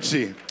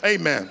churchy.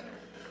 Amen.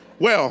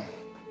 Well,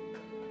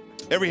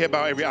 every head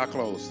bowed, every eye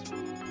closed.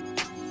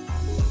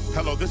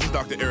 Hello, this is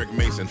Dr. Eric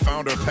Mason,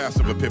 founder and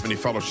pastor of Epiphany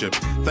Fellowship.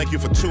 Thank you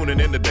for tuning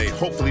in today.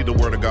 Hopefully the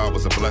Word of God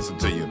was a blessing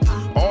to you.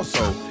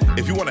 Also,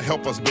 if you want to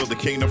help us build the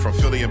kingdom from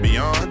Philly and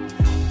beyond,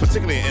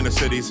 particularly in inner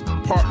cities,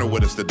 partner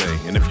with us today.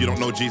 And if you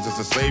don't know Jesus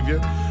as Savior,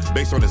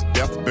 based on his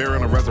death,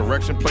 burial, and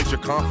resurrection, place your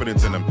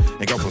confidence in him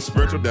and go from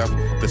spiritual death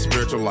to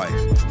spiritual life.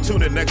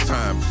 Tune in next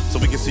time so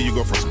we can see you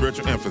go from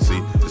spiritual infancy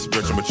to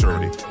spiritual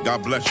maturity.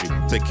 God bless you.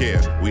 Take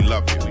care. We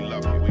love you.